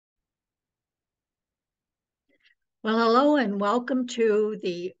Well, hello and welcome to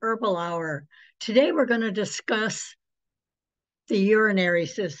the Herbal Hour. Today we're going to discuss the urinary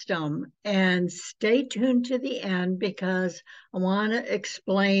system and stay tuned to the end because I want to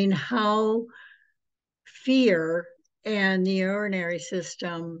explain how fear and the urinary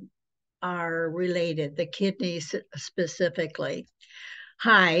system are related, the kidneys specifically.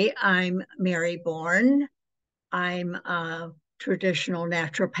 Hi, I'm Mary Bourne. I'm a traditional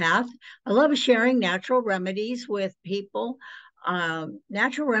naturopath. I love sharing natural remedies with people.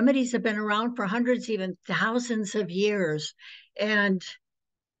 Natural remedies have been around for hundreds, even thousands of years. And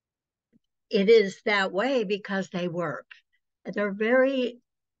it is that way because they work. They're very,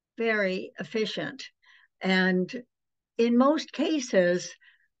 very efficient. And in most cases,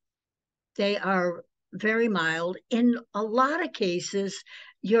 they are very mild. In a lot of cases,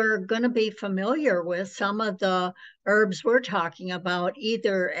 you're going to be familiar with some of the herbs we're talking about,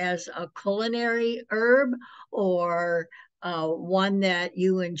 either as a culinary herb or one that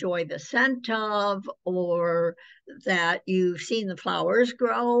you enjoy the scent of, or that you've seen the flowers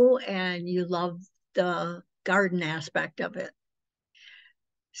grow and you love the garden aspect of it.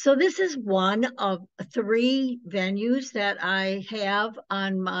 So, this is one of three venues that I have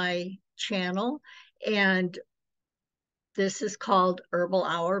on my channel. And this is called Herbal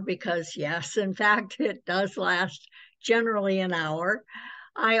Hour because, yes, in fact, it does last generally an hour.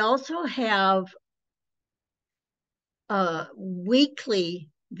 I also have a weekly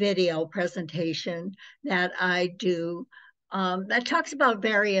video presentation that I do that talks about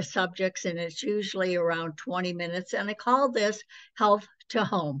various subjects, and it's usually around 20 minutes. And I call this Health to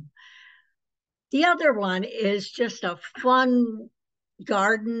Home. The other one is just a fun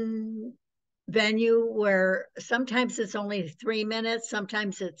garden venue where sometimes it's only 3 minutes,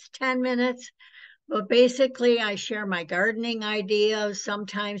 sometimes it's 10 minutes. But basically, I share my gardening ideas.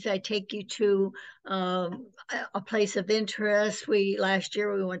 Sometimes I take you to a place of interest. Last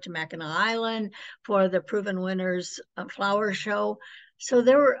year we went to Mackinac Island for the Proven Winners Flower Show. So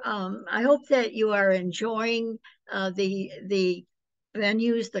I hope that you are enjoying the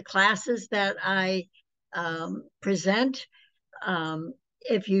venues, the classes that I present.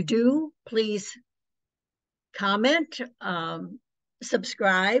 If you do, please comment,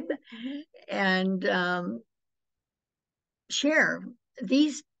 subscribe, and share.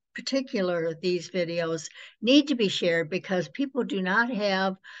 These videos need to be shared because people do not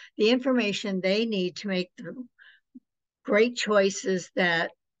have the information they need to make the great choices that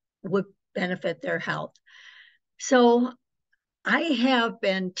would benefit their health. So I have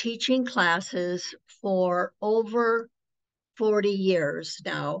been teaching classes for over 40 years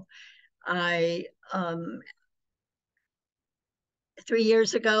now. I 3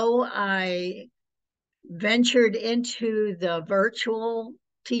 years ago, I ventured into the virtual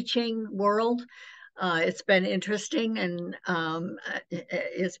teaching world. It's been interesting, and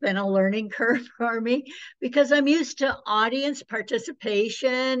it's been a learning curve for me because I'm used to audience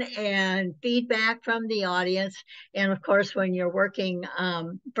participation and feedback from the audience. And of course, when you're working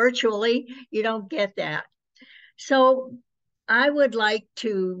virtually, you don't get that. So I would like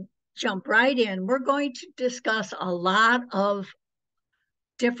to jump right in. We're going to discuss a lot of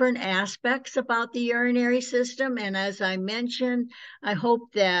different aspects about the urinary system. And as I mentioned, I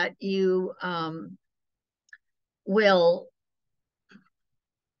hope that you will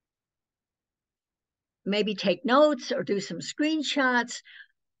maybe take notes or do some screenshots.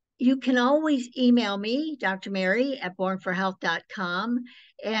 You can always email me, Dr. Mary at bornforhealth.com,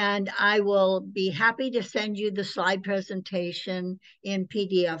 and I will be happy to send you the slide presentation in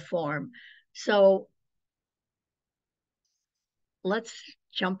PDF form. So let's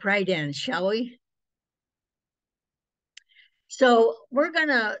jump right in, shall we? So we're going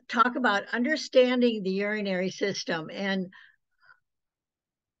to talk about understanding the urinary system. And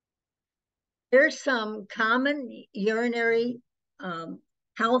there's some common urinary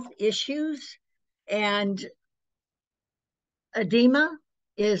health issues, and edema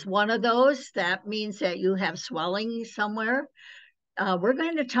is one of those. That means that you have swelling somewhere. We're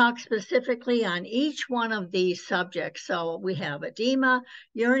going to talk specifically on each one of these subjects. So we have edema,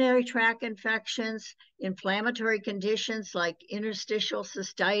 urinary tract infections, inflammatory conditions like interstitial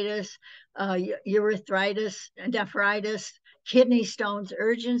cystitis, urethritis, nephritis, kidney stones,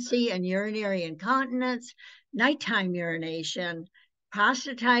 urgency and urinary incontinence, nighttime urination,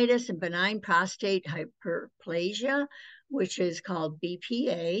 prostatitis and benign prostate hyperplasia, which is called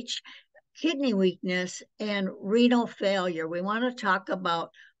BPH, kidney weakness, and renal failure. We want to talk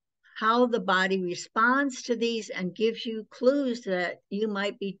about how the body responds to these and gives you clues that you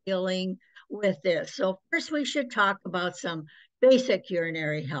might be dealing with this. So first we should talk about some basic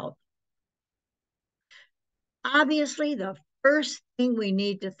urinary health. Obviously, the first thing we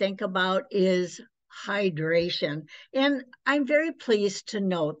need to think about is hydration. And I'm very pleased to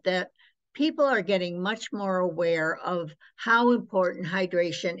note that people are getting much more aware of how important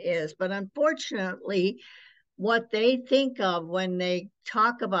hydration is. But unfortunately, what they think of when they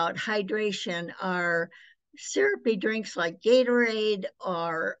talk about hydration are syrupy drinks like Gatorade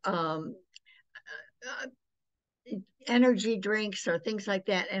or uh, energy drinks or things like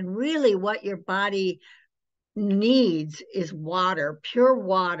that. And really, what your body needs is water, pure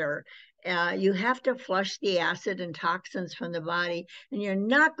water. You have to flush the acid and toxins from the body, and you're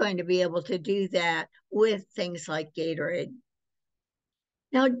not going to be able to do that with things like Gatorade.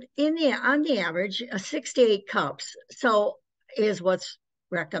 Now, on the average, 6 to 8 cups, so is what's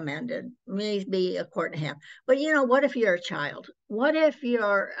recommended, maybe a quart and a half. But what if you're a child? What if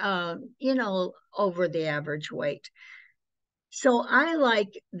you're, over the average weight? So I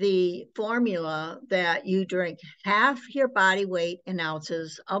like the formula that you drink half your body weight in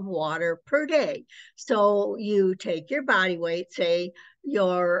ounces of water per day. So you take your body weight, say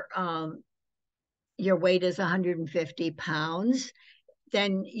your weight is 150 pounds,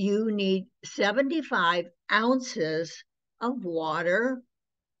 then you need 75 ounces of water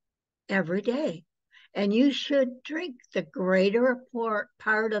every day. And you should drink the greater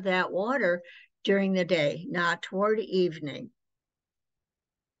part of that water during the day, not toward evening.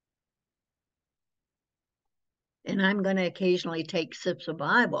 And I'm going to occasionally take sips of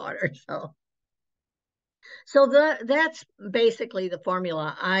my water. So that's basically the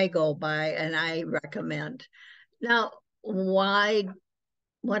formula I go by and I recommend. Now, why?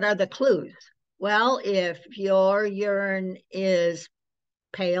 What are the clues? Well, if your urine is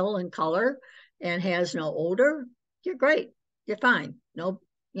pale in color and has no odor, you're great. You're fine. No,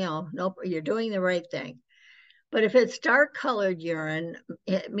 no, you're doing the right thing. But if it's dark colored urine,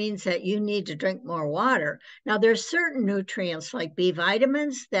 it means that you need to drink more water. Now, there's certain nutrients like B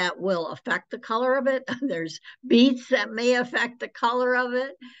vitamins that will affect the color of it. There's beets that may affect the color of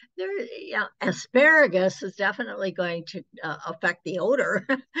it. Asparagus is definitely going to affect the odor.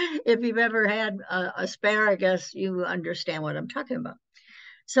 If you've ever had asparagus, you understand what I'm talking about.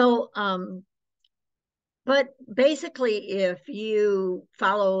 So, but basically, if you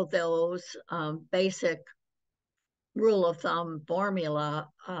follow those basic rule of thumb formula,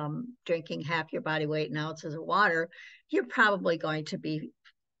 drinking half your body weight in ounces of water, you're probably going to be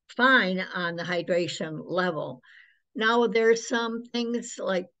fine on the hydration level. Now, there's some things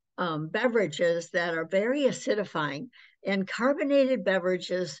like beverages that are very acidifying, and carbonated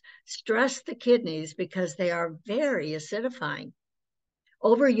beverages stress the kidneys because they are very acidifying.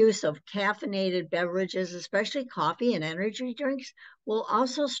 Overuse of caffeinated beverages, especially coffee and energy drinks, will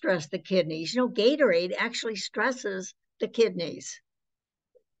also stress the kidneys. Gatorade actually stresses the kidneys.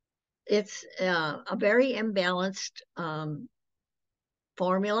 It's a very imbalanced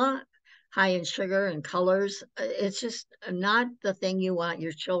formula, high in sugar and colors. It's just not the thing you want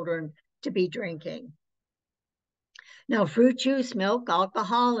your children to be drinking. Now, fruit juice, milk,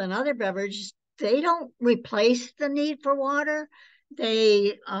 alcohol, and other beverages, they don't replace the need for water.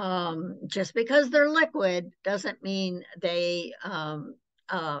 They just because they're liquid doesn't mean they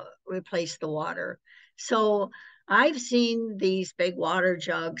replace the water. So I've seen these big water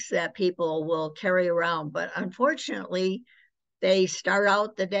jugs that people will carry around, but unfortunately, they start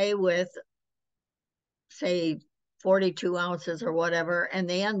out the day with, say, 42 ounces or whatever, and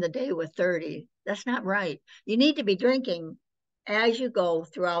they end the day with 30. That's not right. You need to be drinking as you go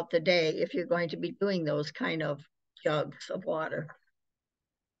throughout the day if you're going to be doing those kind of jugs of water.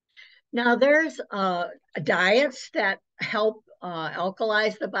 Now, there's diets that help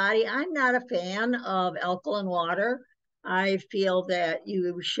alkalize the body. I'm not a fan of alkaline water. I feel that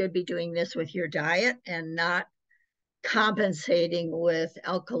you should be doing this with your diet and not compensating with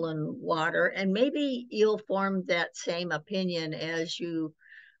alkaline water. And maybe you'll form that same opinion as you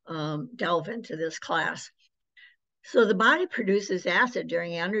delve into this class. So the body produces acid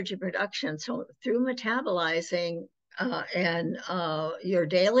during energy production. So through metabolizing and your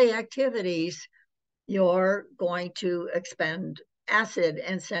daily activities, you're going to expend acid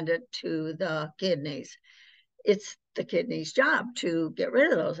and send it to the kidneys. It's the kidney's job to get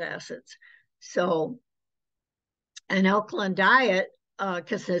rid of those acids. So an alkaline diet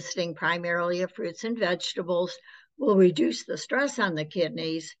consisting primarily of fruits and vegetables will reduce the stress on the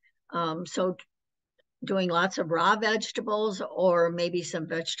kidneys. So doing lots of raw vegetables or maybe some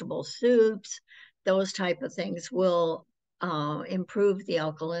vegetable soups, those type of things will improve the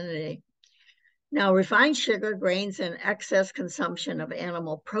alkalinity. Now, refined sugar, grains, and excess consumption of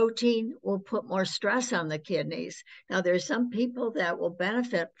animal protein will put more stress on the kidneys. Now, there's some people that will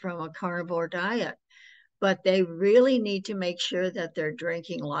benefit from a carnivore diet. but they really need to make sure that they're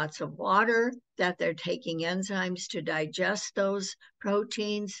drinking lots of water, that they're taking enzymes to digest those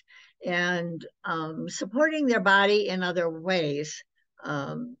proteins, and supporting their body in other ways.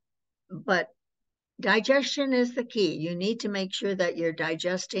 But digestion is the key. You need to make sure that you're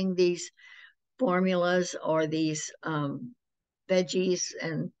digesting these formulas or these veggies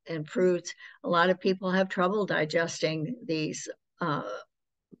and fruits. A lot of people have trouble digesting these.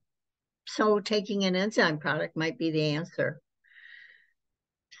 So taking an enzyme product might be the answer.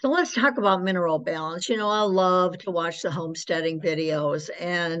 So let's talk about mineral balance. You know, I love to watch the homesteading videos,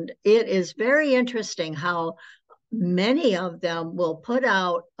 and it is very interesting how many of them will put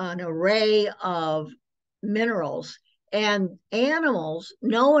out an array of minerals, and animals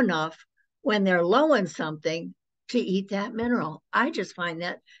know enough when they're low in something to eat that mineral. I just find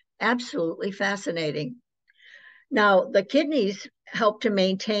that absolutely fascinating. Now, the kidneys help to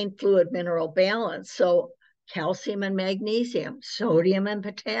maintain fluid mineral balance. So, calcium and magnesium, sodium and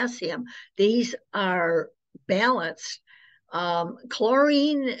potassium, these are balanced.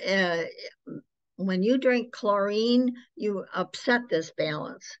 Chlorine, when you drink chlorine, you upset this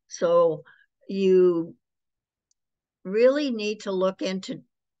balance. So, you really need to look into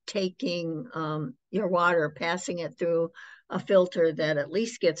taking your water, passing it through a filter that at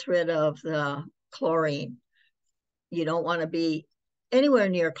least gets rid of the chlorine. You don't want to be anywhere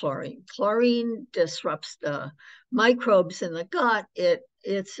near chlorine. Chlorine disrupts the microbes in the gut.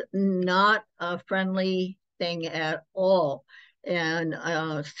 It's not a friendly thing at all. And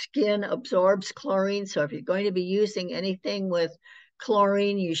skin absorbs chlorine. So if you're going to be using anything with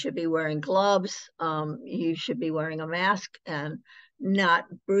chlorine, you should be wearing gloves. You should be wearing a mask and not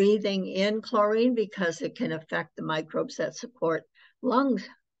breathing in chlorine because it can affect the microbes that support lung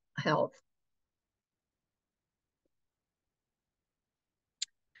health.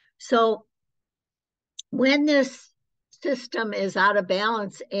 So when this system is out of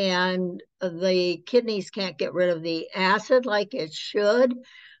balance and the kidneys can't get rid of the acid like it should,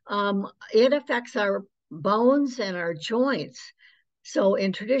 it affects our bones and our joints. So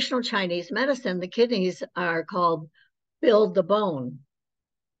in traditional Chinese medicine, the kidneys are called build the bone.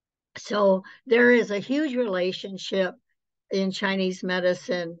 So there is a huge relationship in Chinese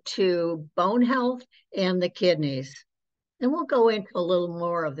medicine to bone health and the kidneys. And we'll go into a little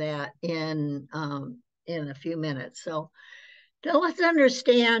more of that in a few minutes. So now let's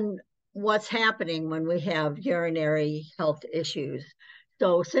understand what's happening when we have urinary health issues.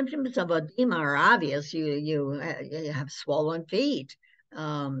 So symptoms of edema are obvious. You have swollen feet,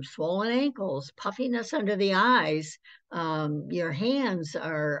 swollen ankles, puffiness under the eyes. Your hands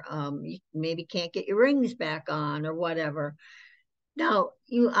are you maybe can't get your rings back on or whatever. Now,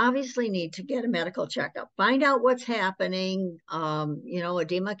 you obviously need to get a medical checkup. Find out what's happening.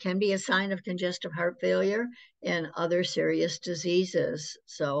 Edema can be a sign of congestive heart failure and other serious diseases.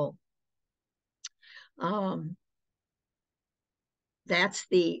 So that's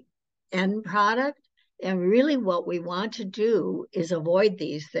the end product. And really what we want to do is avoid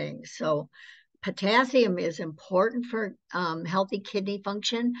these things. So potassium is important for healthy kidney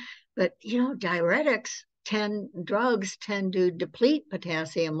function, but drugs tend to deplete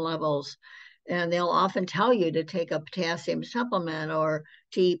potassium levels, and they'll often tell you to take a potassium supplement or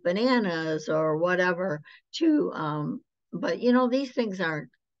to eat bananas or whatever but these things aren't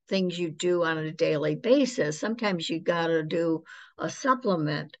things you do on a daily basis. Sometimes you got to do a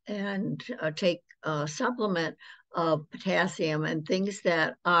supplement and take a supplement of potassium, and things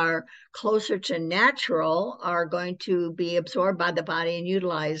that are closer to natural are going to be absorbed by the body and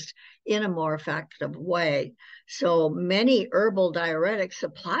utilized in a more effective way. So many herbal diuretics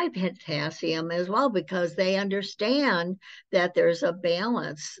supply potassium as well because they understand that there's a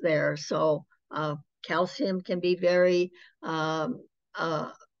balance there. So calcium can be very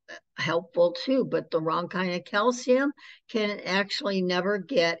helpful too, but the wrong kind of calcium can actually never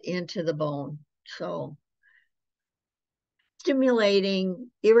get into the bone. So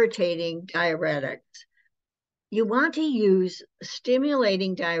stimulating, irritating diuretics. You want to use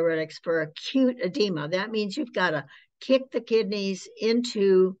stimulating diuretics for acute edema. That means you've got to kick the kidneys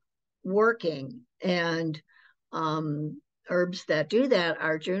into working. And herbs that do that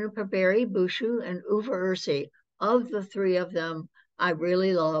are juniper berry, bushu, and uva ursi. Of the three of them, I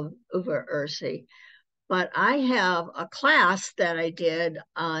really love uva ursi. But I have a class that I did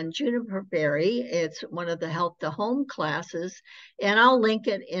on juniper berry. It's one of the Health to Home classes, and I'll link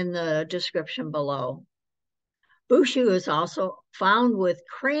it in the description below. Bushu is also found with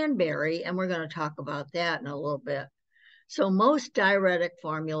cranberry, and we're going to talk about that in a little bit. So most diuretic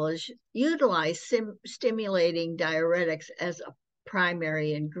formulas utilize stimulating diuretics as a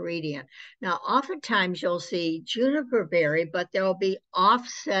primary ingredient. Now, oftentimes you'll see juniper berry, but there'll be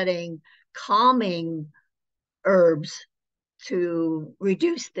offsetting calming herbs to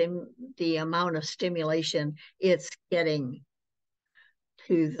reduce the amount of stimulation it's getting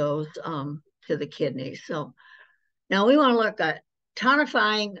to those to the kidneys. So now we want to look at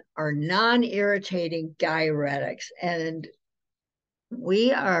tonifying or non-irritating diuretics. And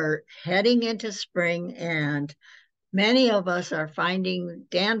we are heading into spring, and many of us are finding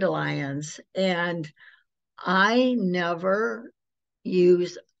dandelions. And I never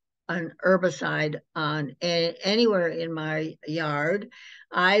use an herbicide on anywhere in my yard.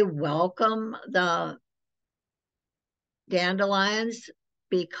 I welcome the dandelions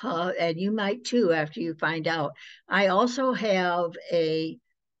because, and you might too after you find out. I also have a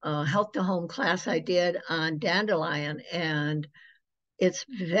health to home class I did on dandelion, and it's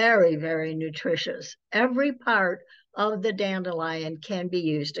very, very nutritious. Every part of the dandelion can be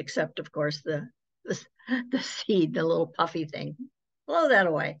used, except, of course, the, the seed, the little puffy thing. Blow that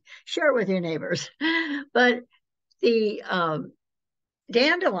away. Share it with your neighbors. But the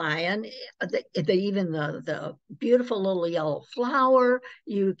dandelion, even the beautiful little yellow flower,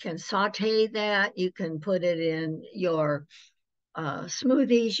 you can saute that. You can put it in your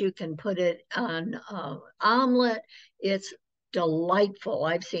smoothies. You can put it on omelet. It's delightful.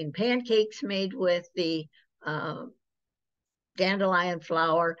 I've seen pancakes made with the uh, dandelion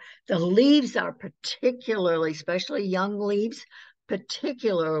flower. The leaves are particularly, especially young leaves,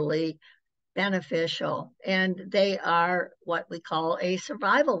 particularly beneficial, and they are what we call a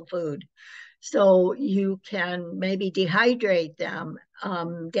survival food. So you can maybe dehydrate them.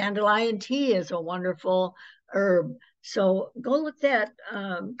 Dandelion tea is a wonderful herb. So go look that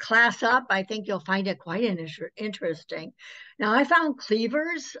class up. I think you'll find it quite interesting. Now, I found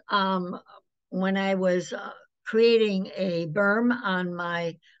cleavers when I was creating a berm on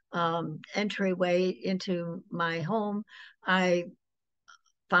my entryway into my home. I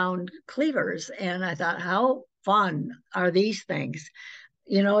found cleavers, and I thought, how fun are these things?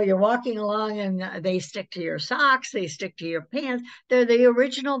 You know, you're walking along and they stick to your socks, they stick to your pants. They're the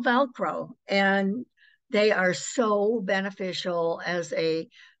original Velcro, and they are so beneficial as a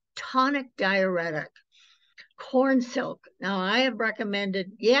tonic diuretic. Corn silk. Now, I have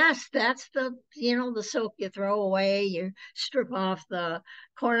recommended, yes, that's the silk you throw away. You strip off the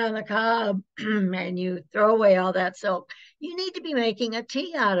corn on the cob and you throw away all that silk. You need to be making a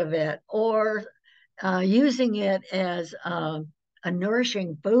tea out of it, or using it as a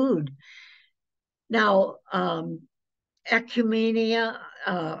nourishing food. Now, ecumenia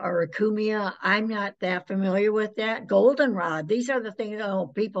or ecumia, I'm not that familiar with that. Goldenrod, these are the things,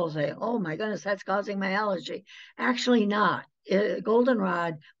 people say, oh my goodness, that's causing my allergy. Actually not.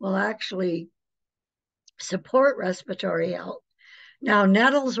 Goldenrod will actually support respiratory health. Now,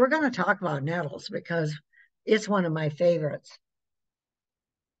 nettles, we're going to talk about nettles because it's one of my favorites.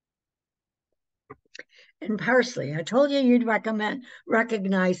 And parsley, I told you you'd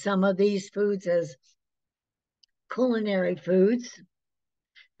recognize some of these foods as culinary foods.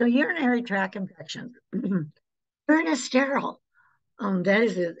 So urinary tract infections. Urine is sterile. That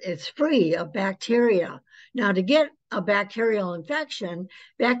is, it's free of bacteria. Now, to get a bacterial infection,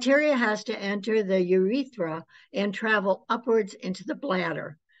 bacteria has to enter the urethra and travel upwards into the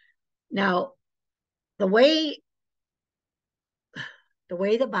bladder. Now, the way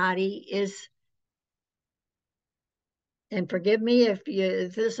the body is, and forgive me if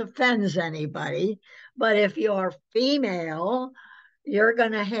this offends anybody, but if you're female, you're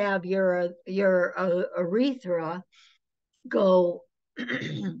going to have your urethra go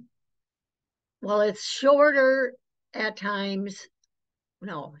well, it's shorter at times,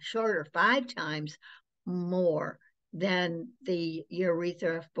 no, shorter 5 times more than the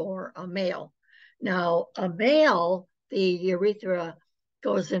urethra for a male. Now, a male, the urethra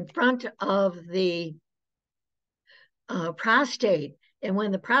goes in front of the prostate. And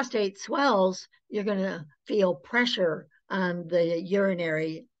when the prostate swells, you're going to feel pressure on the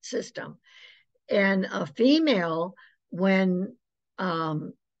urinary system. And a female, when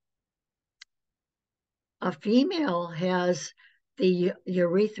a female has the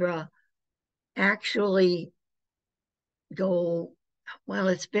urethra actually go, well,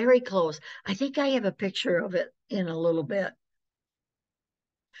 it's very close. I think I have a picture of it in a little bit.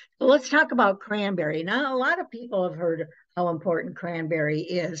 So let's talk about cranberry. Now, a lot of people have heard how important cranberry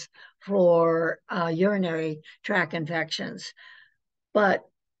is for urinary tract infections, but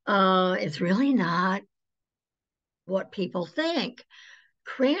it's really not what people think.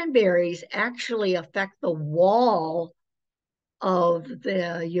 Cranberries actually affect the wall of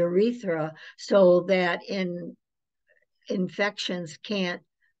the urethra, so that infections can't,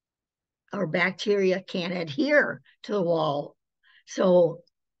 or bacteria can't adhere to the wall. So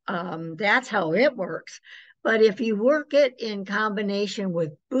that's how it works. But if you work it in combination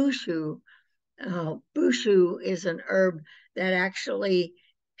with bushu, bushu is an herb that actually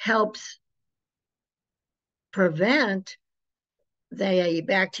helps prevent the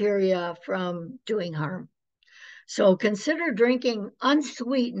bacteria from doing harm. So consider drinking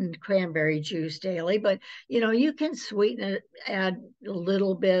unsweetened cranberry juice daily, but you can sweeten it, add a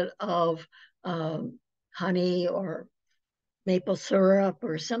little bit of honey or maple syrup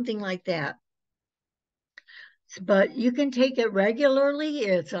or something like that. But you can take it regularly.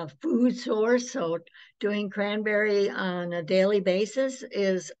 It's a food source. So doing cranberry on a daily basis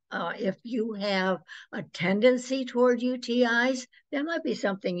is, if you have a tendency toward UTIs, that might be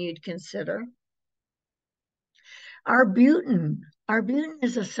something you'd consider. Arbutin. Arbutin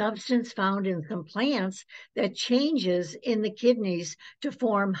is a substance found in some plants that changes in the kidneys to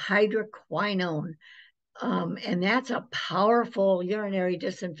form hydroquinone. And that's a powerful urinary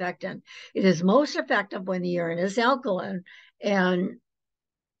disinfectant. It is most effective when the urine is alkaline, and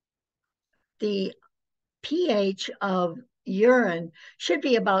the pH of urine should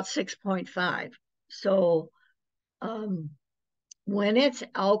be about 6.5. So when it's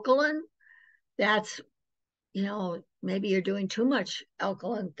alkaline, that's, maybe you're doing too much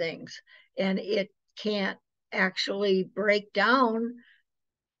alkaline things, and it can't actually break down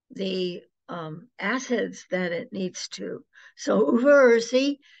the acids that it needs to. So uva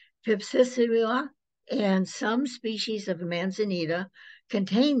ursi, pipsissia, and some species of manzanita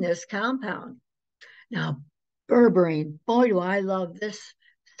contain this compound. Now, berberine, boy, do I love this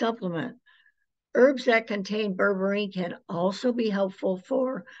supplement. Herbs that contain berberine can also be helpful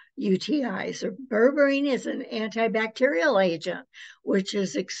for UTIs. Berberine is an antibacterial agent, which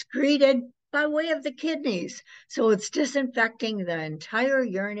is excreted by way of the kidneys. So it's disinfecting the entire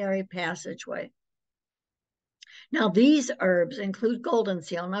urinary passageway. Now, these herbs include golden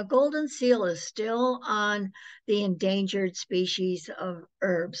seal. Now, golden seal is still on the endangered species of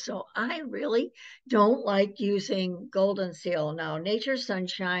herbs. So I really don't like using golden seal. Now, Nature's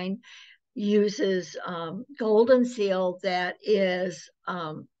Sunshine uses golden seal that is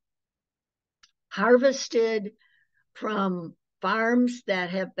harvested from farms that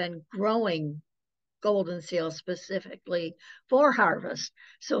have been growing golden seal specifically for harvest.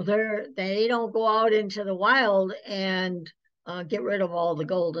 So they don't go out into the wild and get rid of all the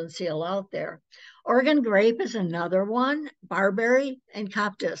golden seal out there. Oregon grape is another one, barberry and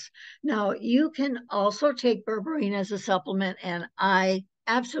coptis. Now, you can also take berberine as a supplement, and I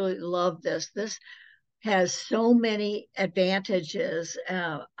absolutely love this. This has so many advantages.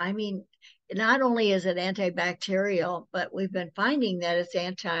 I mean, not only is it antibacterial, but we've been finding that it's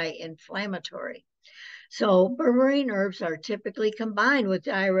anti-inflammatory. So berberine herbs are typically combined with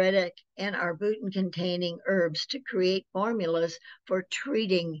diuretic and arbutin-containing herbs to create formulas for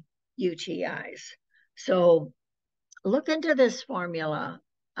treating UTIs. So look into this formula.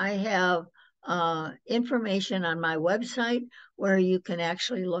 I have information on my website where you can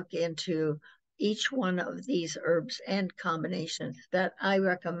actually look into each one of these herbs and combinations that I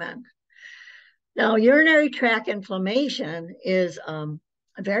recommend. Now, urinary tract inflammation is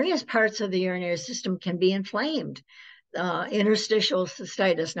various parts of the urinary system can be inflamed. Interstitial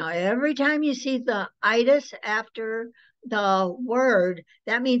cystitis. Now, every time you see the itis after the word,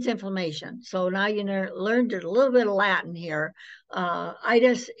 that means inflammation. So now you learned a little bit of Latin here.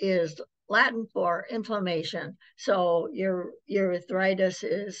 Itis is Latin for inflammation. So your urethritis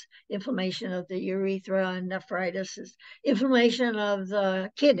is inflammation of the urethra, and nephritis is inflammation of the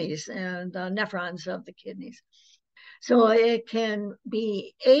kidneys and the nephrons of the kidneys. So it can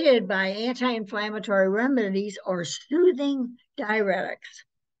be aided by anti-inflammatory remedies or soothing diuretics.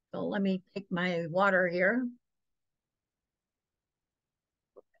 So let me take my water here.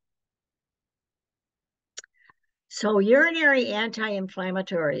 So urinary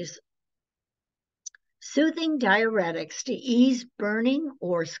anti-inflammatories, soothing diuretics to ease burning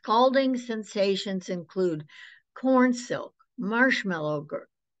or scalding sensations include corn silk, marshmallow,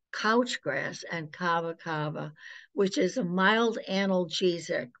 couch grass, and kava kava, which is a mild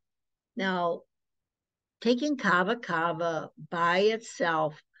analgesic. Now, taking kava kava by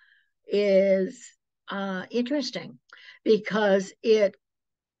itself is interesting because the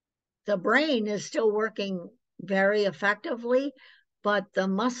brain is still working very effectively, but the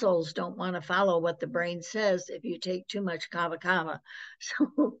muscles don't want to follow what the brain says if you take too much kava kava.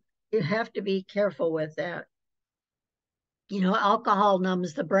 So you have to be careful with that. Alcohol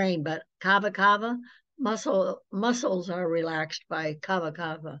numbs the brain, but kava kava, muscles are relaxed by kava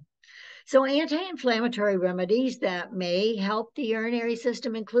kava. So anti-inflammatory remedies that may help the urinary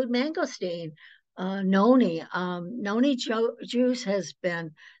system include mangosteen, noni. Noni juice has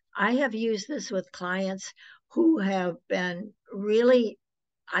been, I have used this with clients who have been really,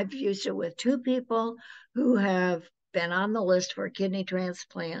 I've used it with two people who have been on the list for a kidney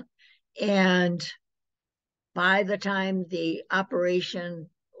transplant. And by the time the operation,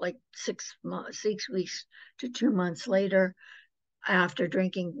 like 6 weeks to 2 months later, after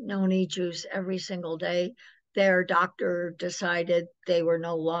drinking noni juice every single day, their doctor decided they were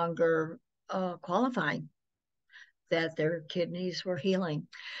no longer qualifying, that their kidneys were healing.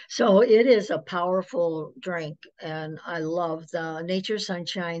 So it is a powerful drink, and I love the Nature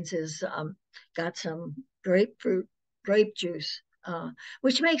Sunshines is got some grape juice,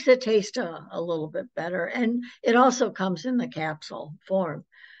 which makes it taste a little bit better. And it also comes in the capsule form.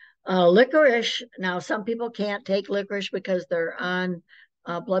 Licorice, now some people can't take licorice because they're on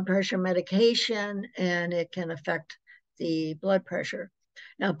blood pressure medication and it can affect the blood pressure.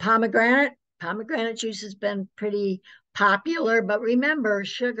 Now, pomegranate juice has been pretty popular, but remember,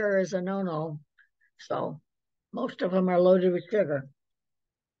 sugar is a no-no. So most of them are loaded with sugar.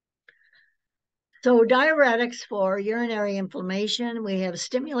 So diuretics for urinary inflammation, we have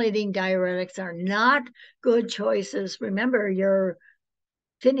stimulating diuretics are not good choices. Remember, your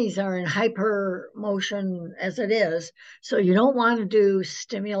kidneys are in hyper motion as it is. So you don't want to do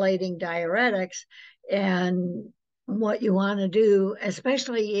stimulating diuretics. And what you want to do,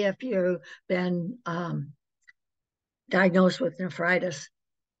 especially if you've been diagnosed with nephritis.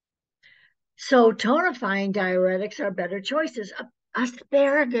 So tonifying diuretics are better choices.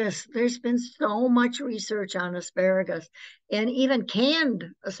 Asparagus, there's been so much research on asparagus, and even canned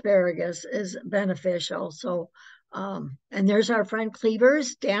asparagus is beneficial. So, and there's our friend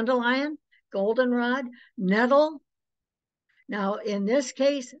cleavers, dandelion, goldenrod, nettle. Now, in this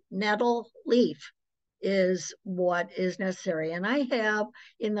case, nettle leaf is what is necessary. And I have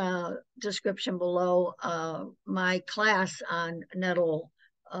in the description below my class on nettle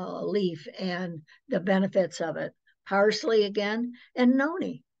leaf and the benefits of it. Parsley again, and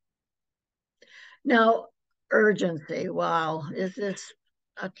noni. Now, urgency. Wow, is this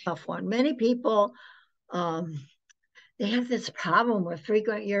a tough one? Many people, um, they have this problem with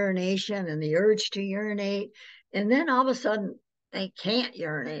frequent urination and the urge to urinate. And then all of a sudden, they can't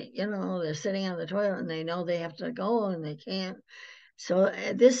urinate. You know, they're sitting on the toilet and they know they have to go and they can't. So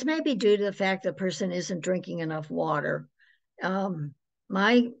this may be due to the fact the person isn't drinking enough water.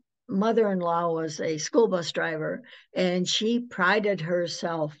 My mother-in-law was a school bus driver, and she prided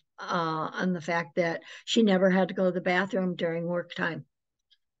herself on the fact that she never had to go to the bathroom during work time.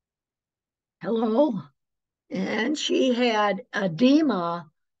 Hello? And she had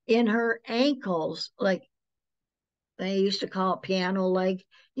edema in her ankles, like they used to call it piano leg,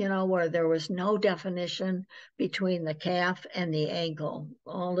 you know, where there was no definition between the calf and the ankle.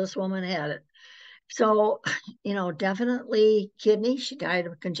 Oh, this woman had it. So, you know, definitely kidney. She died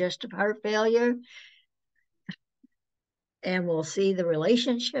of congestive heart failure, and we'll see the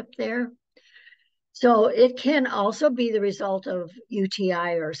relationship there. So it can also be the result of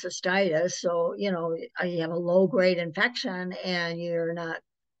UTI or cystitis. So, you know, you have a low grade infection and you're not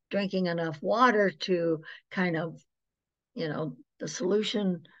drinking enough water to kind of, you know, the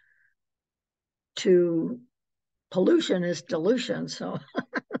solution to pollution is dilution. So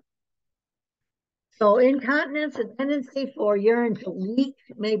incontinence, a tendency for urine to leak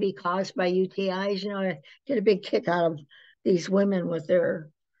may be caused by UTIs. You know, I get a big kick out of these women with their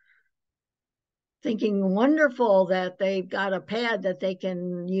thinking wonderful that they've got a pad that they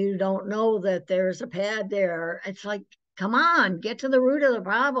can, you don't know that there's a pad there. It's like, come on, get to the root of the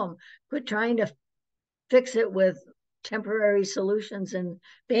problem. Quit trying to fix it with temporary solutions and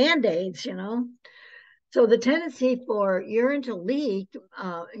band-aids, you know. So the tendency for urine to leak,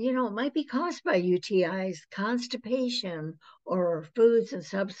 you know, it might be caused by UTIs, constipation, or foods and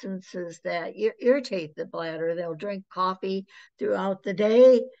substances that irritate the bladder. They'll drink coffee throughout the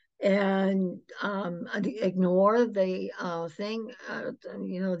day and ignore the thing,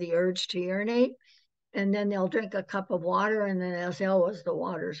 you know, the urge to urinate. And then they'll drink a cup of water and then they'll say, oh, it was the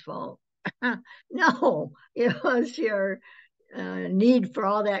water's fault. No, it was your need for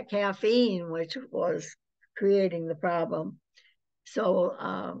all that caffeine, which was creating the problem. So,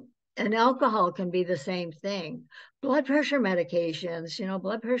 and alcohol can be the same thing. Blood pressure medications, you know,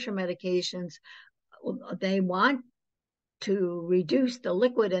 blood pressure medications, they want to reduce the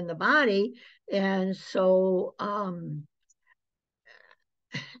liquid in the body. And so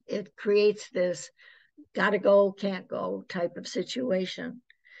it creates this gotta go, can't go type of situation.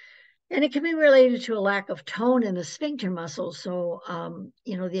 And it can be related to a lack of tone in the sphincter muscles. So,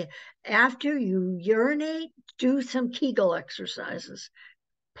 after you urinate, do some Kegel exercises.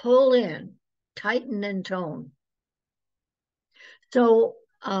 Pull in, tighten, and tone. So,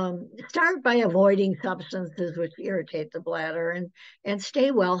 start by avoiding substances which irritate the bladder and stay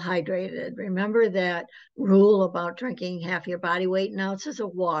well hydrated. Remember that rule about drinking half your body weight in ounces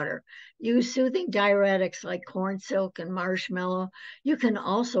of water. Use soothing diuretics like corn silk and marshmallow. You can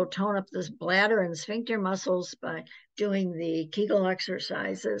also tone up this bladder and sphincter muscles by doing the Kegel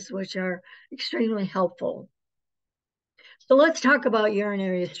exercises, which are extremely helpful. So let's talk about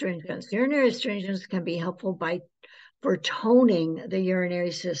urinary astringents. Urinary astringents can be helpful for toning the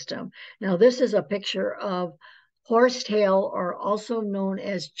urinary system. Now, this is a picture of horsetail, or also known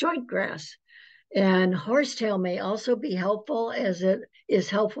as joint grass. And horsetail may also be helpful, as it is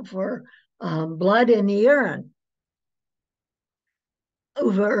helpful for blood in the urine.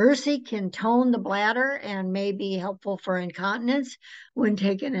 Uva ursi can tone the bladder and may be helpful for incontinence when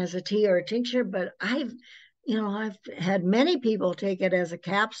taken as a tea or a tincture, but I've had many people take it as a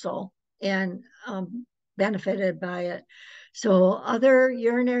capsule and benefited by it. So other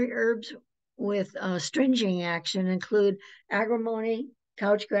urinary herbs with astringing action include agrimony,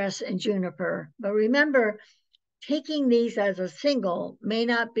 couchgrass, and juniper. But remember, taking these as a single may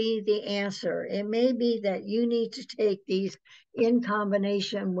not be the answer. It may be that you need to take these in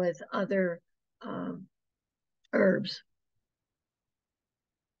combination with other herbs.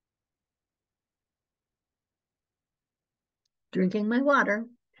 Drinking my water.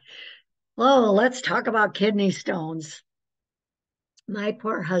 Well, let's talk about kidney stones. My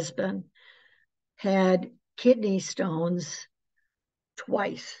poor husband had kidney stones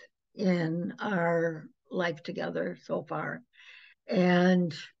twice in our life together so far.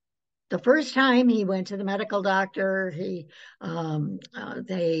 And the first time he went to the medical doctor, he went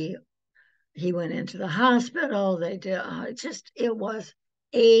into the hospital. They did it was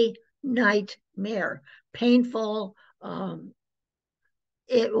a nightmare, painful.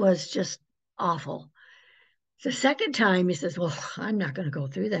 It was just awful. The second time he says, well, I'm not going to go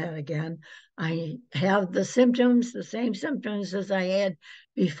through that again. I have the symptoms, the same symptoms as I had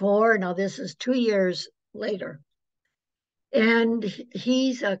before. Now, this is 2 years later. And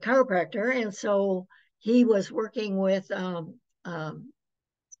he's a chiropractor. And so he was working with an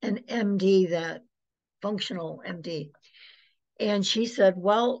MD, that functional MD. And she said,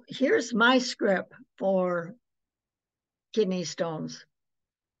 well, here's my script for kidney stones.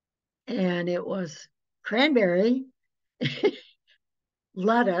 And it was cranberry,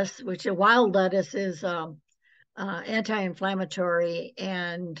 lettuce, which a wild lettuce is anti-inflammatory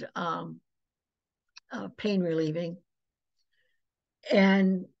and pain relieving.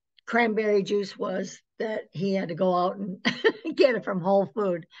 And cranberry juice was that he had to go out and get it from Whole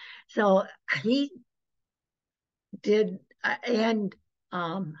Food. So he did, and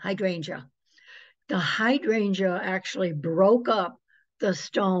hydrangea. The hydrangea actually broke up the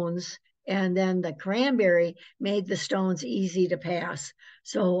stones, and then the cranberry made the stones easy to pass.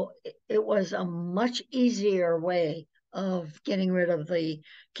 So it was a much easier way of getting rid of the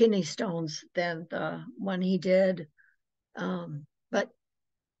kidney stones than the one he did. But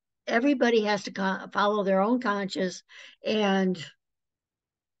everybody has to follow their own conscience and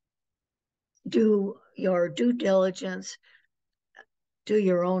do your due diligence, do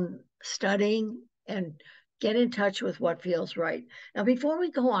your own studying, and get in touch with what feels right. Now, before we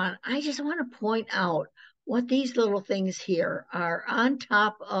go on, I just want to point out what these little things here are on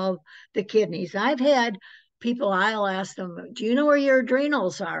top of the kidneys. I've had people, I'll ask them, do you know where your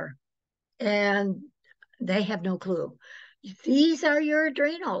adrenals are? And they have no clue. These are your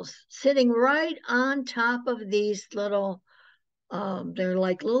adrenals sitting right on top of these little, they're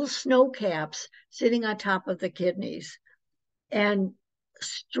like little snow caps sitting on top of the kidneys. And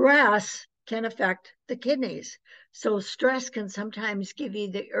stress can affect the kidneys. So stress can sometimes give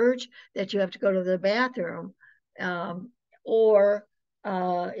you the urge that you have to go to the bathroom. Or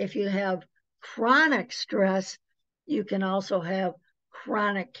if you have chronic stress, you can also have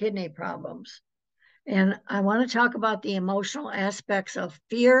chronic kidney problems. And I want to talk about the emotional aspects of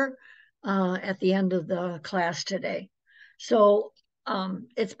fear at the end of the class today. So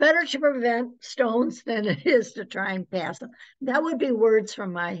it's better to prevent stones than it is to try and pass them. That would be words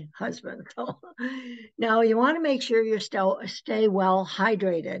from my husband. So now you want to make sure you stay well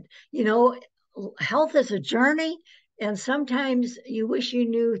hydrated. You know, health is a journey, and sometimes you wish you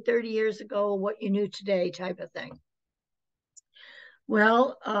knew 30 years ago what you knew today, type of thing.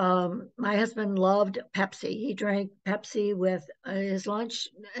 Well, my husband loved Pepsi. He drank Pepsi with his lunch.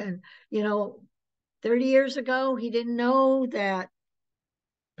 And, 30 years ago, he didn't know that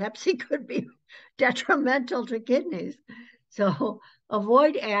Pepsi could be detrimental to kidneys. So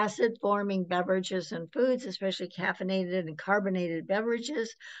avoid acid-forming beverages and foods, especially caffeinated and carbonated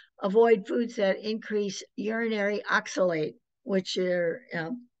beverages. Avoid foods that increase urinary oxalate, which are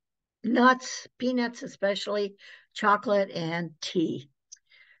nuts, peanuts, especially chocolate and tea.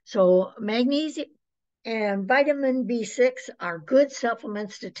 So magnesium and vitamin B6 are good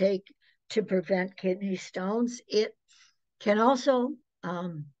supplements to take to prevent kidney stones. It can also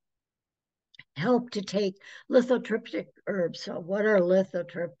help to take lithotriptic herbs. So what are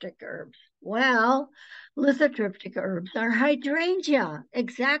lithotriptic herbs? Well, lithotriptic herbs are hydrangea,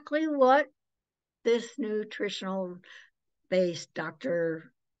 exactly what this nutritional based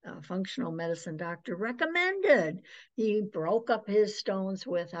doctor, functional medicine doctor recommended. He broke up his stones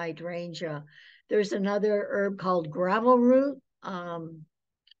with hydrangea. There's another herb called gravel root,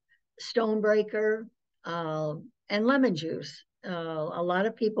 stonebreaker, and lemon juice. A lot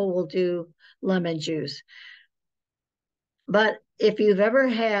of people will do lemon juice. But if you've ever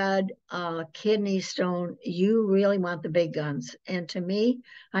had a kidney stone, you really want the big guns. And to me,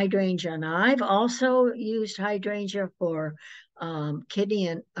 hydrangea. Now, I've also used hydrangea for kidney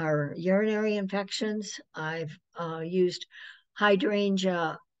and or urinary infections. I've used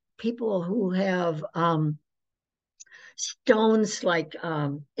hydrangea. People who have stones like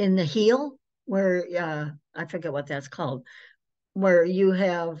in the heel, where I forget what that's called, where you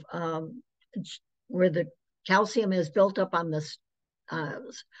have where the calcium is built up on this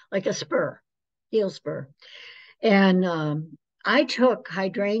like a spur, heel spur. And I took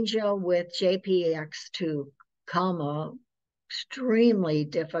hydrangea with JPX to calm a extremely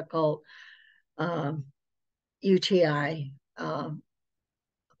difficult UTI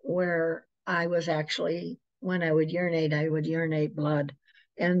where I was actually, when I would urinate blood.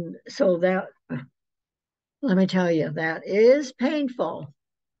 And so that, let me tell you, that is painful.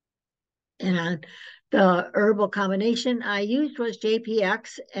 And the herbal combination I used was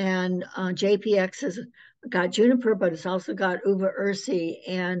JPX, and JPX has got juniper, but it's also got uva ursi.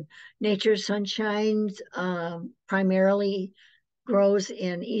 And Nature's Sunshines primarily grows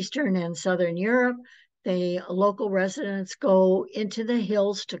in Eastern and Southern Europe. The local residents go into the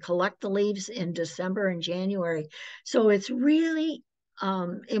hills to collect the leaves in December and January. So it's really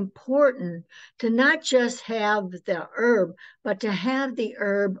important to not just have the herb, but to have the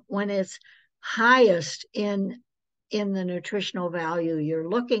herb when it's highest in the nutritional value you're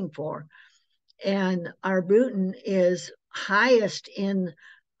looking for. And arbutin is highest in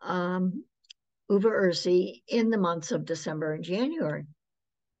uva ursi in the months of December and January.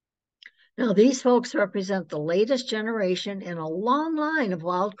 Now, these folks represent the latest generation in a long line of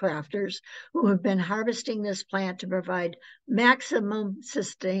wildcrafters who have been harvesting this plant to provide maximum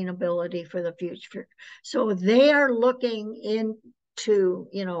sustainability for the future. So they are looking into,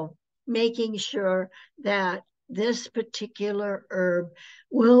 making sure that this particular herb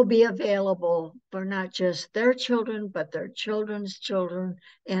will be available for not just their children, but their children's children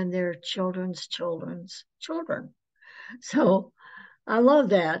and their children's children's children. So I love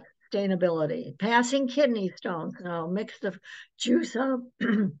that. Sustainability. Passing kidney stones. Now mix the juice of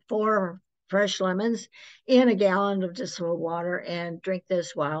 4 fresh lemons in a gallon of distilled water and drink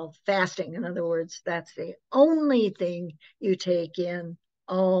this while fasting. In other words, that's the only thing you take in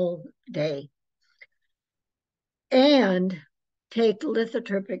all day. And take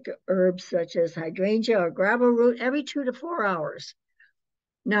lithotropic herbs such as hydrangea or gravel root every 2 to 4 hours.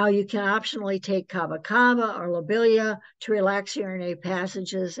 Now you can optionally take kava kava or lobelia to relax urinary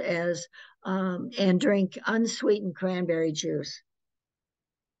passages and drink unsweetened cranberry juice.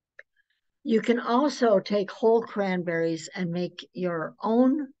 You can also take whole cranberries and make your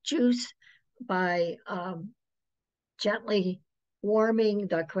own juice by gently warming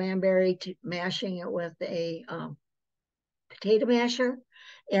the cranberry, mashing it with a potato masher,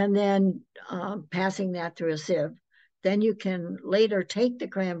 and then passing that through a sieve. Then you can later take the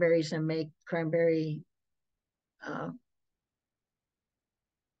cranberries and make cranberry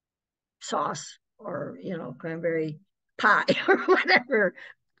sauce or, cranberry pie or whatever,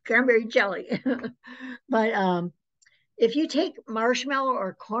 cranberry jelly. But if you take marshmallow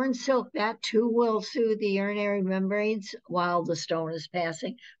or corn silk, that too will soothe the urinary membranes while the stone is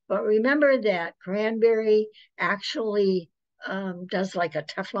passing. But remember that cranberry actually does like a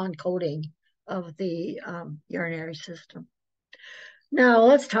Teflon coating of the urinary system. Now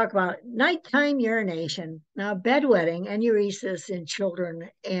let's talk about nighttime urination. Now bedwetting and uresis in children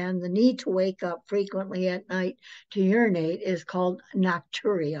and the need to wake up frequently at night to urinate is called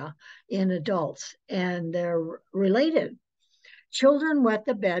nocturia in adults, and they're related. Children wet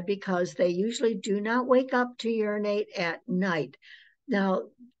the bed because they usually do not wake up to urinate at night. Now,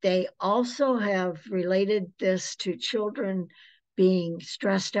 they also have related this to children being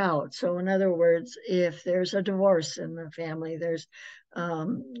stressed out. So, in other words, if there's a divorce in the family, there's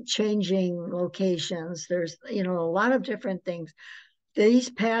changing locations, there's, a lot of different things. These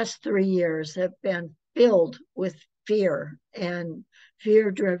past 3 years have been filled with fear and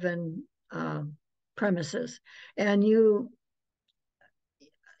fear driven premises. And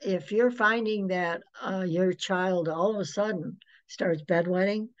if you're finding that your child all of a sudden starts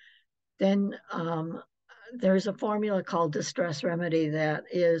bedwetting, then there's a formula called distress remedy that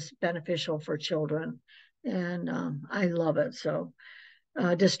is beneficial for children. And I love it. So,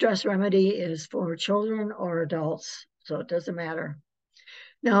 distress remedy is for children or adults, so it doesn't matter.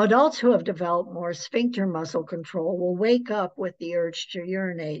 Now, adults who have developed more sphincter muscle control will wake up with the urge to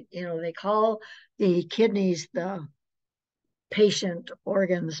urinate. They call the kidneys the patient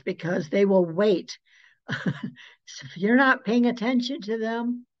organs because they will wait. So if you're not paying attention to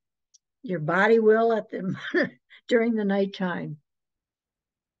them, your body will at them during the nighttime.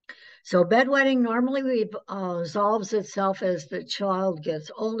 So bedwetting normally resolves itself as the child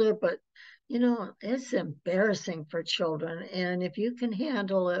gets older, but it's embarrassing for children. And if you can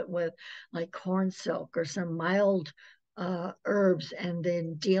handle it with like corn silk or some mild herbs, and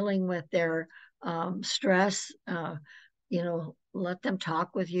then dealing with their stress, let them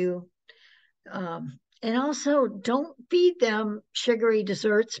talk with you. And also, don't feed them sugary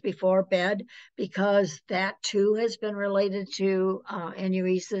desserts before bed because that too has been related to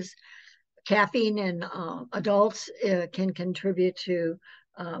enuresis. Caffeine in adults can contribute to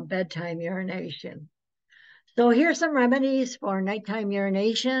bedtime urination. So here's some remedies for nighttime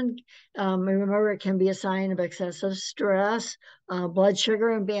urination. Remember, it can be a sign of excessive stress, blood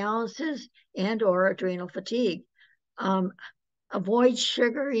sugar imbalances, and or adrenal fatigue. Avoid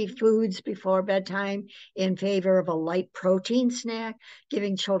sugary foods before bedtime in favor of a light protein snack.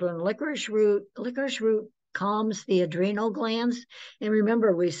 Giving children licorice root. Licorice root calms the adrenal glands. And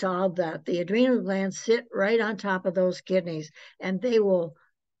remember, we saw that the adrenal glands sit right on top of those kidneys, and they will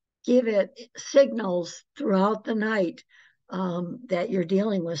give it signals throughout the night that you're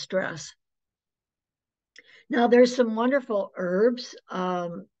dealing with stress. Now, there's some wonderful herbs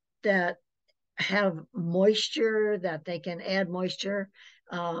that have moisture, that they can add moisture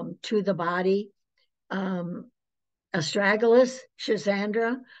to the body. Astragalus,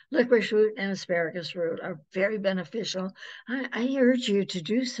 schizandra, licorice root, and asparagus root are very beneficial. I urge you to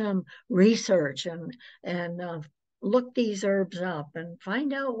do some research and look these herbs up and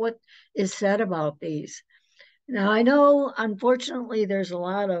find out what is said about these. Now, I know, unfortunately, there's a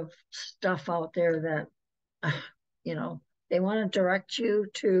lot of stuff out there that, they want to direct you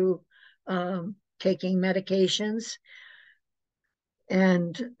to taking medications,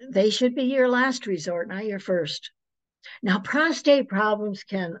 and they should be your last resort, not your first. Now, prostate problems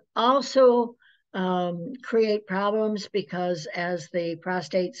can also create problems because as the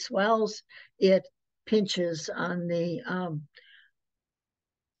prostate swells, it pinches on the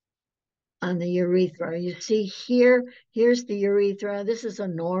urethra. You see here, here's the urethra. This is a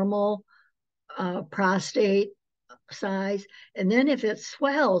normal prostate size. And then if it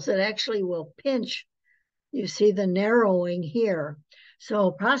swells, it actually will pinch. You see the narrowing here.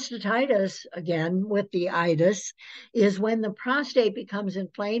 So prostatitis, again with the itis, is when the prostate becomes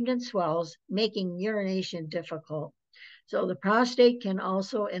inflamed and swells, making urination difficult. So the prostate can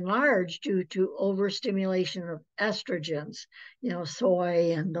also enlarge due to overstimulation of estrogens.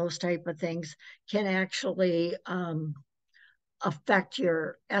 Soy and those type of things can actually affect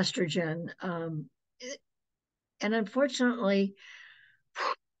your estrogen. And unfortunately,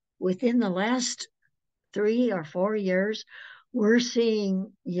 within the last 3 or 4 years, we're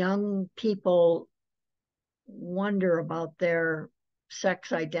seeing young people wonder about their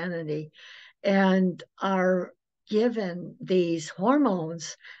sex identity and are given these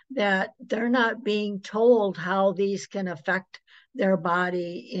hormones that they're not being told how these can affect their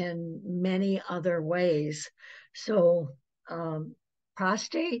body in many other ways. So,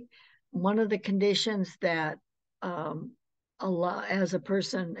 prostate, one of the conditions that as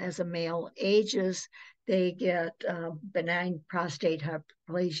a male ages, they get benign prostate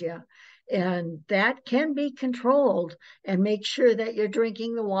hyperplasia. And that can be controlled, and make sure that you're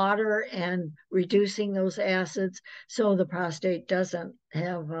drinking the water and reducing those acids so the prostate doesn't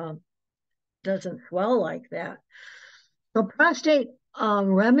swell like that. So prostate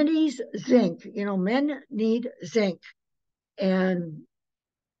remedies, zinc. Men need zinc, and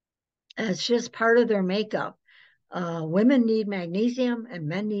it's just part of their makeup. Women need magnesium and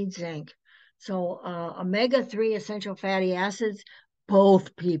men need zinc. So omega-3 essential fatty acids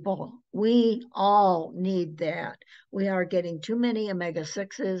both people. We all need that. We are getting too many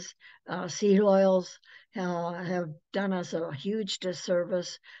omega-6s. Seed oils have done us a huge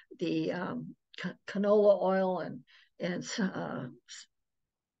disservice. The canola oil and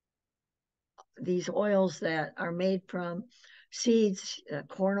these oils that are made from seeds,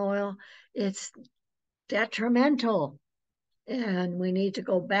 corn oil, it's detrimental. And we need to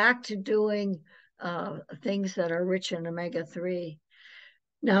go back to doing things that are rich in omega-3.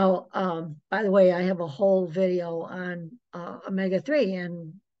 Now, by the way, I have a whole video on omega-3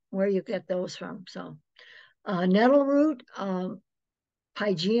 and where you get those from. So nettle root,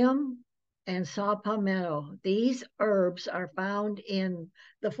 pygeum, and saw palmetto. These herbs are found in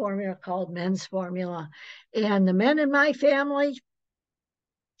the formula called men's formula. And the men in my family,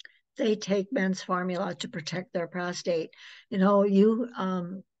 they take men's formula to protect their prostate. You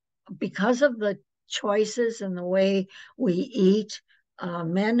know, because of the choices and the way we eat,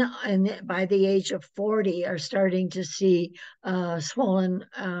 men by the age of 40 are starting to see swollen,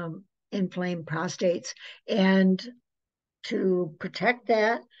 inflamed prostates. And to protect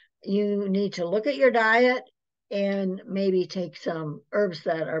that, you need to look at your diet and maybe take some herbs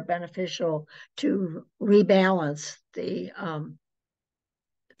that are beneficial to rebalance the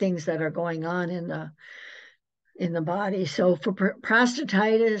things that are going on in the body. So for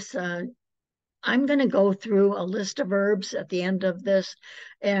prostatitis, I'm going to go through a list of herbs at the end of this,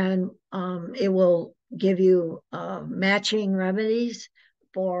 and it will give you matching remedies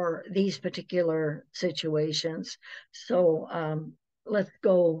for these particular situations. So let's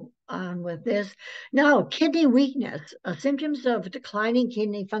go on with this. Now, kidney weakness. Symptoms of declining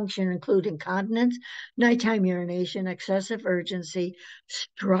kidney function include incontinence, nighttime urination, excessive urgency,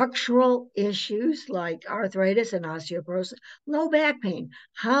 structural issues like arthritis and osteoporosis, low back pain.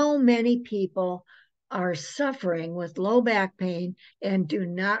 How many people are suffering with low back pain and do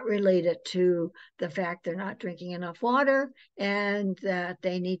not relate it to the fact they're not drinking enough water and that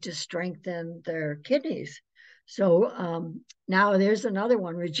they need to strengthen their kidneys? So now there's another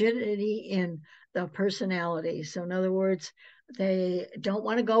one, rigidity in the personality. So in other words, they don't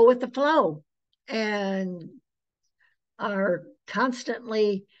want to go with the flow and are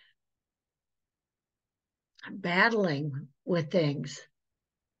constantly battling with things.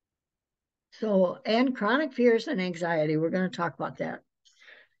 So, and chronic fears and anxiety, we're going to talk about that.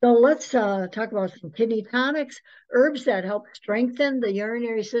 So let's talk about some kidney tonics. Herbs that help strengthen the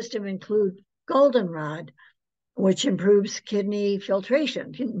urinary system include goldenrod, which improves kidney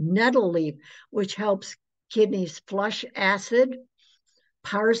filtration, nettle leaf, which helps kidneys flush acid,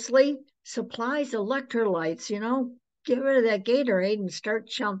 parsley supplies electrolytes, get rid of that Gatorade and start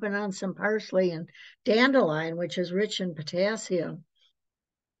chomping on some parsley, and dandelion, which is rich in potassium.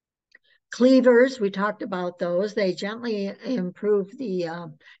 Cleavers, we talked about those. They gently improve the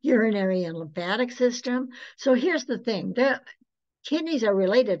urinary and lymphatic system. So here's the thing. The kidneys are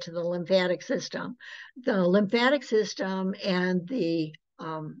related to the lymphatic system. The lymphatic system and the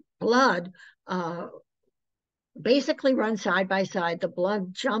blood basically run side by side. The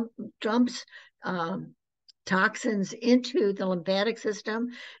blood jumps toxins into the lymphatic system,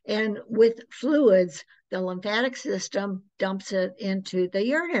 and with fluids, the lymphatic system dumps it into the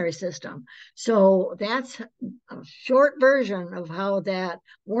urinary system. So that's a short version of how that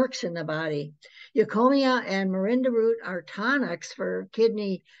works in the body. Eucommia and morinda root are tonics for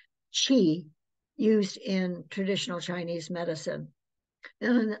kidney qi used in traditional Chinese medicine.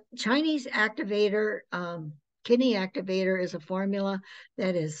 And Chinese activator, kidney activator, is a formula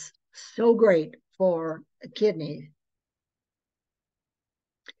that is so great for a kidney.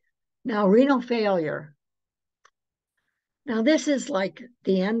 Now, renal failure. Now, this is like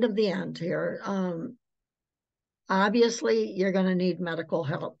the end of the end here. Obviously, you're going to need medical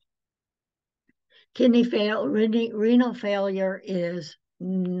help. Renal failure is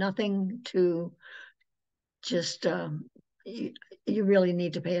nothing to just, you really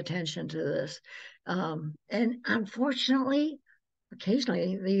need to pay attention to this. And unfortunately,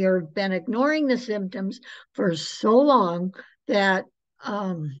 occasionally you've been ignoring the symptoms for so long that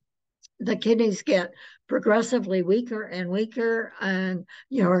the kidneys get progressively weaker and weaker, and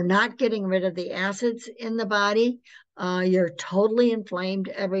you're not getting rid of the acids in the body. You're totally inflamed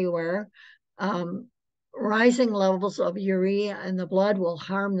everywhere. Rising levels of urea in the blood will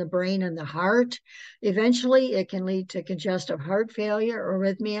harm the brain and the heart. Eventually, it can lead to congestive heart failure,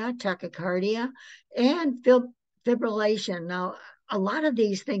 arrhythmia, tachycardia, and fibrillation. Now, a lot of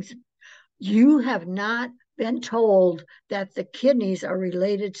these things, you have not been told that the kidneys are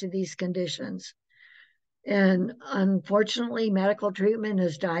related to these conditions. And unfortunately, medical treatment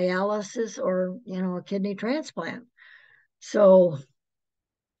is dialysis or, a kidney transplant. So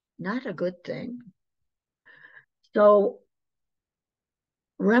not a good thing. So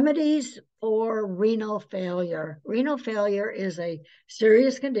remedies for renal failure. Renal failure is a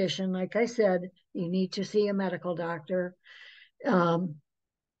serious condition. Like I said, you need to see a medical doctor.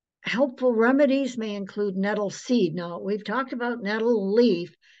 Helpful remedies may include nettle seed. Now, we've talked about nettle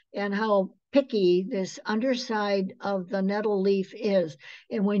leaf and how picky this underside of the nettle leaf is.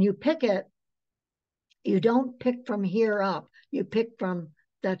 And when you pick it, you don't pick from here up, you pick from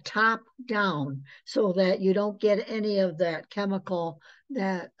the top down so that you don't get any of that chemical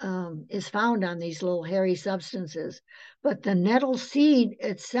that is found on these little hairy substances. But the nettle seed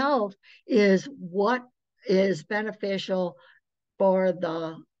itself is what is beneficial for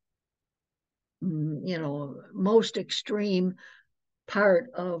the most extreme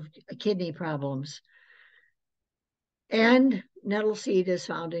part of kidney problems. And nettle seed is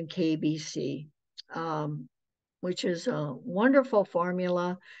found in KBC, which is a wonderful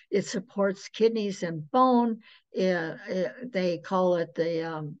formula. It supports kidneys and bone. They call it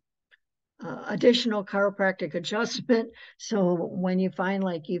the additional chiropractic adjustment. So when you find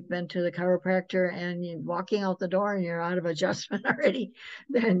like you've been to the chiropractor and you're walking out the door and you're out of adjustment already,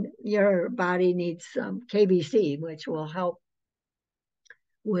 then your body needs some KBC, which will help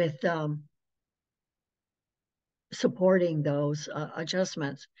with supporting those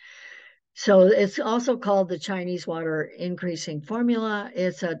adjustments. So it's also called the Chinese water increasing formula.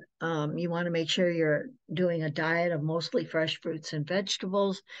 It's you want to make sure you're doing a diet of mostly fresh fruits and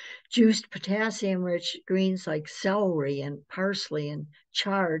vegetables, juiced potassium-rich greens like celery and parsley and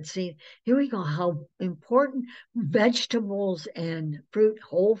chard. See, here we go, how important vegetables and fruit,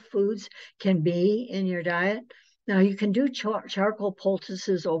 whole foods can be in your diet. Now you can do charcoal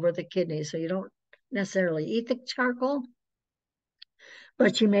poultices over the kidneys, so you don't necessarily eat the charcoal,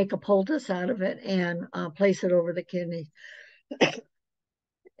 but you make a poultice out of it and place it over the kidneys.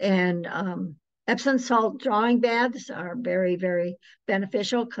 And Epsom salt drawing baths are very, very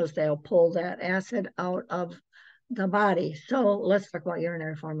beneficial because they'll pull that acid out of the body. So let's talk about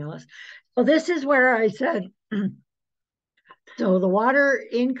urinary formulas. So this is where I said, so the water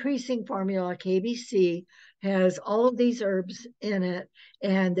increasing formula, KBC, has all of these herbs in it,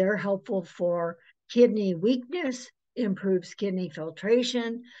 and they're helpful for kidney weakness, improves kidney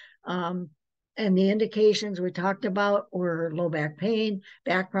filtration. And the indications we talked about were low back pain,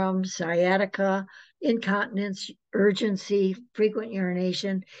 back problems, sciatica, incontinence, urgency, frequent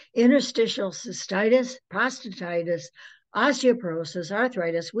urination, interstitial cystitis, prostatitis, osteoporosis,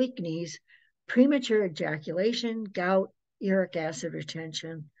 arthritis, weak knees, premature ejaculation, gout, uric acid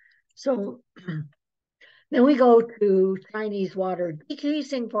retention. So then we go to Chinese water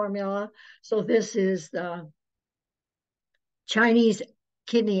decreasing formula. So this is the Chinese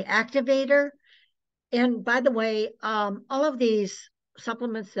kidney activator. And by the way, all of these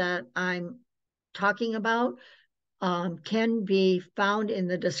supplements that I'm talking about can be found in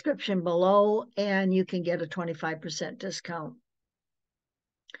the description below, and you can get a 25% discount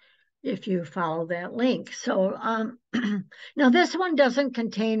if you follow that link. So now this one doesn't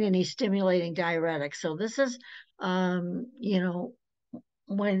contain any stimulating diuretics. So this is, not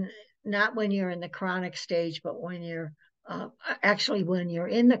when you're in the chronic stage, but when you're actually when you're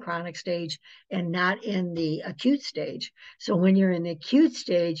in the chronic stage and not in the acute stage. So when you're in the acute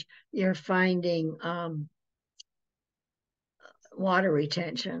stage, you're finding water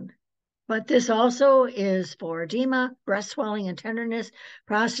retention. But this also is for edema, breast swelling and tenderness,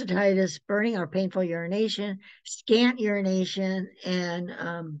 prostatitis, burning or painful urination, scant urination,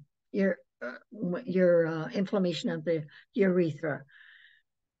 and your inflammation of the urethra.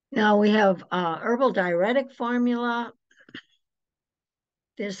 Now we have herbal diuretic formula.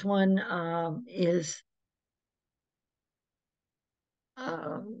 This one is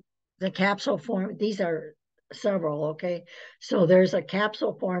the capsule form. These are several, okay? So there's a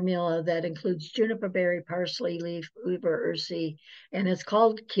capsule formula that includes juniper berry, parsley leaf, uber ursi, and it's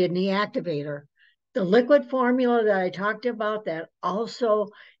called Kidney Activator. The liquid formula that I talked about that also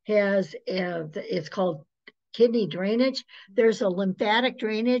has, it's called kidney drainage. There's a lymphatic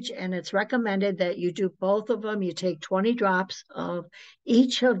drainage, and it's recommended that you do both of them. You take 20 drops of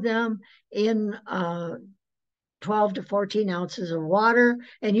each of them in 12 to 14 ounces of water,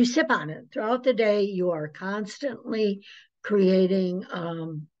 and you sip on it throughout the day. You are constantly creating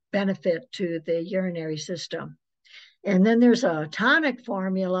benefit to the urinary system. And then there's a tonic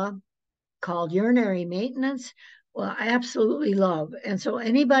formula called urinary maintenance. Well, I absolutely love. And so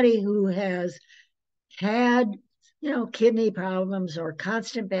anybody who has had, kidney problems or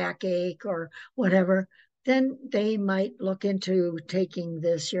constant backache or whatever, then they might look into taking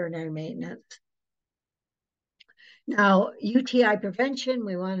this urinary maintenance. Now, UTI prevention,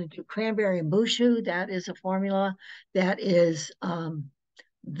 we want to do cranberry and bushu. That is a formula that is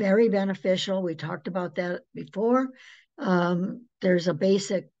very beneficial. We talked about that before. There's a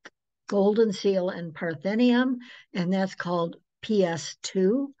basic golden seal and parthenium, and that's called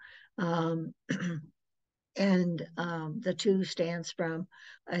PS2. Um, and the two stands from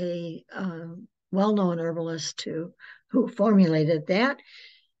a well-known herbalist who formulated that.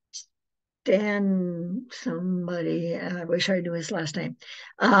 Dan somebody, I wish I knew his last name.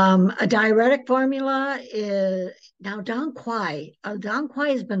 A diuretic formula is now Dong Quai. Dong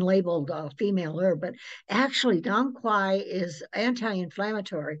Quai has been labeled a female herb, but actually Dong Quai is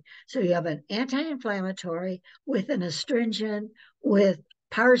anti-inflammatory. So you have an anti-inflammatory with an astringent, with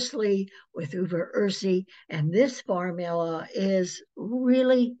parsley, with uber ursi, and this formula is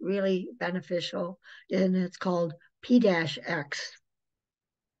really, really beneficial, and it's called P-X.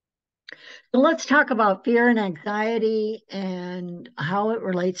 So let's talk about fear and anxiety and how it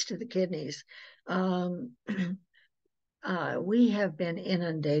relates to the kidneys. Um, we have been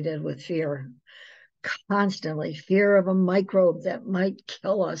inundated with fear constantly, fear of a microbe that might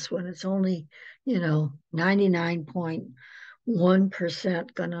kill us when it's only,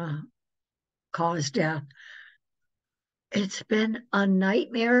 99.1% gonna cause death. It's been a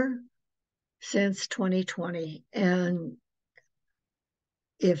nightmare since 2020. And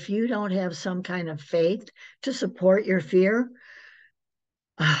if you don't have some kind of faith to support your fear,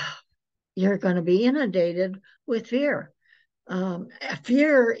 you're going to be inundated with fear.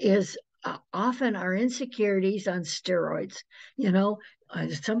 Fear is often our insecurities on steroids, you know,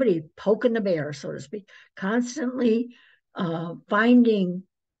 somebody poking the bear, so to speak, constantly finding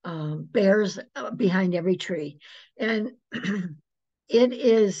bears behind every tree. And it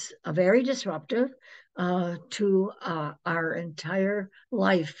is very disruptive to our entire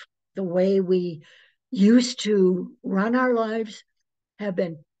life. The way we used to run our lives have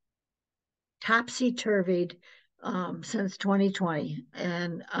been topsy-turvied since 2020.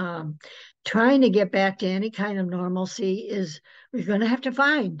 And trying to get back to any kind of normalcy is we're going to have to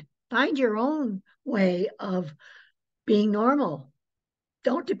find your own way of being normal.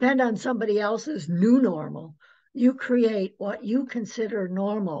 Don't depend on somebody else's new normal. You create what you consider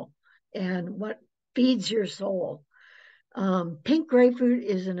normal and what feeds your soul. Pink grapefruit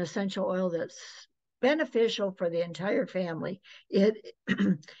is an essential oil that's beneficial for the entire family. It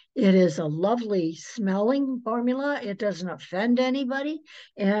it is a lovely smelling formula. It doesn't offend anybody,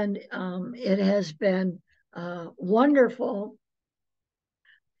 and it has been wonderful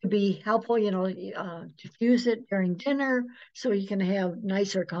to be helpful. Diffuse it during dinner so you can have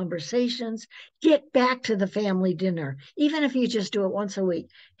nicer conversations. Get back to the family dinner, even if you just do it once a week.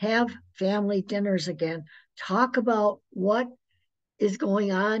 Have family dinners again. Talk about what is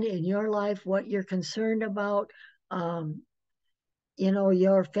going on in your life, what you're concerned about. Um,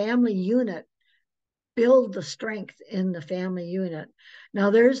 your family unit, build the strength in the family unit.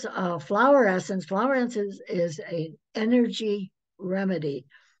 Now there's flower essence. Flower essence is an energy remedy,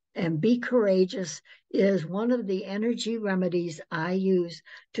 and Be Courageous is one of the energy remedies I use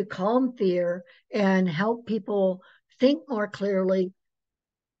to calm fear and help people think more clearly,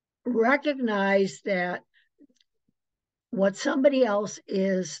 recognize that what somebody else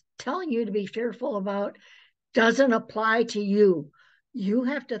is telling you to be fearful about doesn't apply to you. You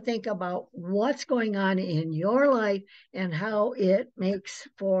have to think about what's going on in your life and how it makes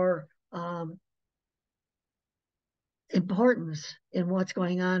for importance in what's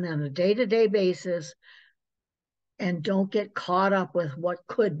going on a day-to-day basis, and don't get caught up with what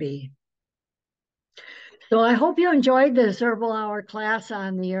could be. So I hope you enjoyed this Herbal Hour class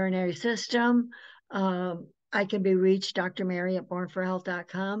on the urinary system. I can be reached, Dr. Mary at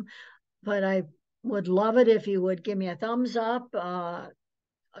bornforhealth.com, but I would love it if you would give me a thumbs up,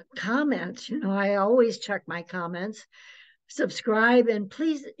 comments. I always check my comments, subscribe, and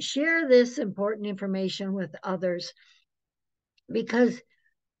please share this important information with others, because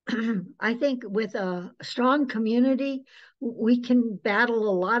I think with a strong community, we can battle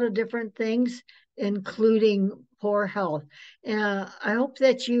a lot of different things, including poor health. I hope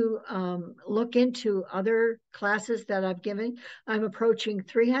that you look into other classes that I've given. I'm approaching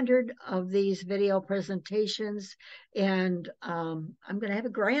 300 of these video presentations, and I'm going to have a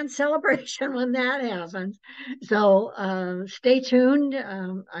grand celebration when that happens. So stay tuned.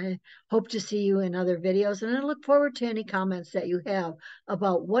 I hope to see you in other videos, and I look forward to any comments that you have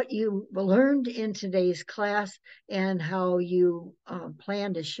about what you learned in today's class and how you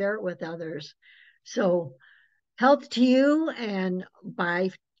plan to share it with others. So health to you, and bye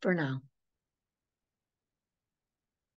for now.